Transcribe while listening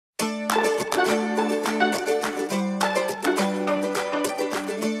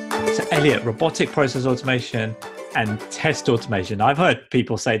Elliot, robotic process automation and test automation. I've heard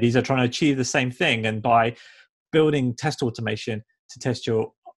people say these are trying to achieve the same thing. And by building test automation to test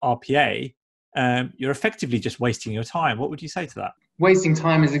your RPA, you're effectively just wasting your time. What would you say to that? Wasting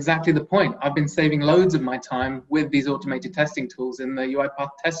time is exactly the point. I've been saving loads of my time with these automated testing tools in the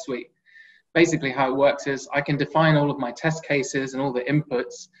UiPath Test Suite. Basically how it works is I can define all of my test cases and all the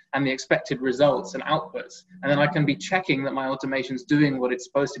inputs and the expected results and outputs. And then I can be checking that my automation's doing what it's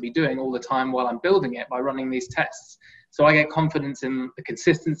supposed to be doing all the time while I'm building it by running these tests. So I get confidence in the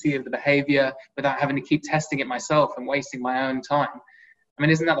consistency of the behavior without having to keep testing it myself and wasting my own time. I mean,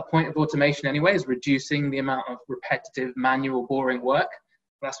 isn't that the point of automation anyway, is reducing the amount of repetitive, manual, boring work?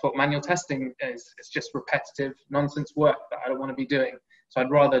 That's what manual testing is. It's just repetitive nonsense work that I don't want to be doing. So I'd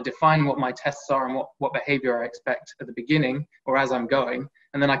rather define what my tests are and what behavior I expect at the beginning or as I'm going,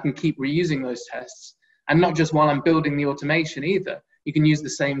 and then I can keep reusing those tests. And not just while I'm building the automation either. You can use the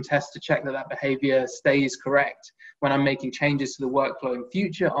same test to check that that behavior stays correct when I'm making changes to the workflow in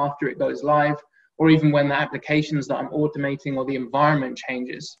future after it goes live, or even when the applications that I'm automating or the environment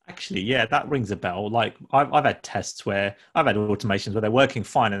changes. Actually, yeah, that rings a bell. Like I've had tests where I've had automations where they're working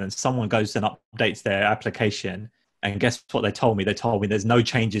fine and then someone goes and updates their application. And guess what they told me? They told me there's no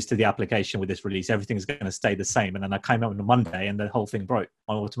changes to the application with this release. Everything's going to stay the same. And then I came out on a Monday and the whole thing broke.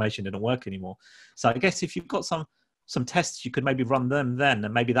 My automation didn't work anymore. So I guess if you've got some tests, you could maybe run them then,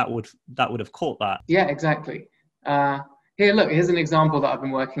 and maybe that would have caught that. Yeah, exactly. Here's an example that I've been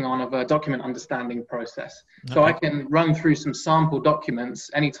working on of a document understanding process. Okay. So I can run through some sample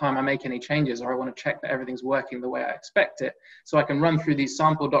documents anytime I make any changes or I want to check that everything's working the way I expect it. So I can run through these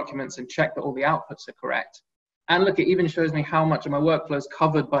sample documents and check that all the outputs are correct. And look, it even shows me how much of my workflow is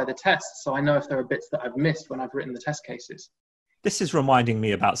covered by the tests. So I know if there are bits that I've missed when I've written the test cases. This is reminding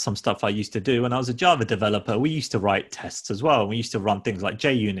me about some stuff I used to do when I was a Java developer. We used to write tests as well. We used to run things like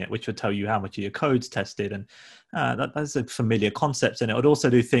JUnit, which would tell you how much of your code's tested. And that's a familiar concept. And it would also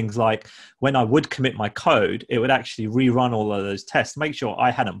do things like when I would commit my code, it would actually rerun all of those tests, make sure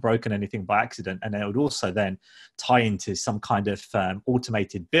I hadn't broken anything by accident. And it would also then tie into some kind of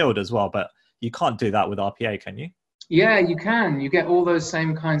automated build as well. But you can't do that with RPA, can you? Yeah, you can. You get all those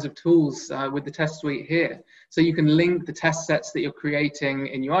same kinds of tools with the test suite here. So you can link the test sets that you're creating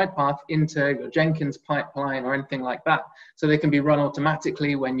in UiPath into your Jenkins pipeline or anything like that. So they can be run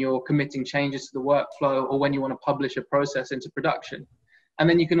automatically when you're committing changes to the workflow or when you want to publish a process into production. And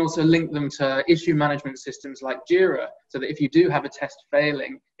then you can also link them to issue management systems like Jira, so that if you do have a test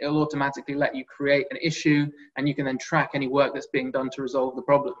failing, it'll automatically let you create an issue and you can then track any work that's being done to resolve the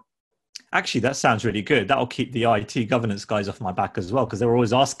problem. Actually, that sounds really good. That'll keep the IT governance guys off my back as well, because they were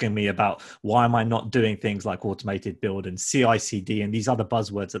always asking me about why am I not doing things like automated build and CI/CD and these other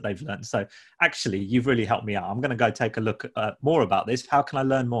buzzwords that they've learned. So actually, you've really helped me out. I'm going to go take a look more about this. How can I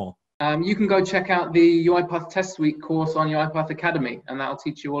learn more? You can go check out the UiPath Test Suite course on UiPath Academy, and that'll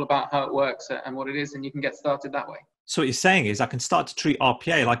teach you all about how it works and what it is, and you can get started that way. So what you're saying is I can start to treat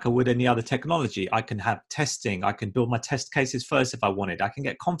RPA like I would any other technology. I can have testing. I can build my test cases first if I wanted. I can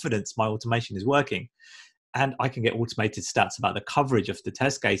get confidence my automation is working. And I can get automated stats about the coverage of the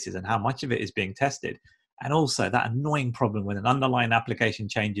test cases and how much of it is being tested. And also that annoying problem when an underlying application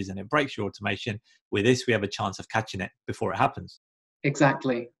changes and it breaks your automation. With this, we have a chance of catching it before it happens.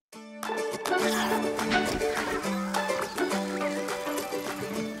 Exactly.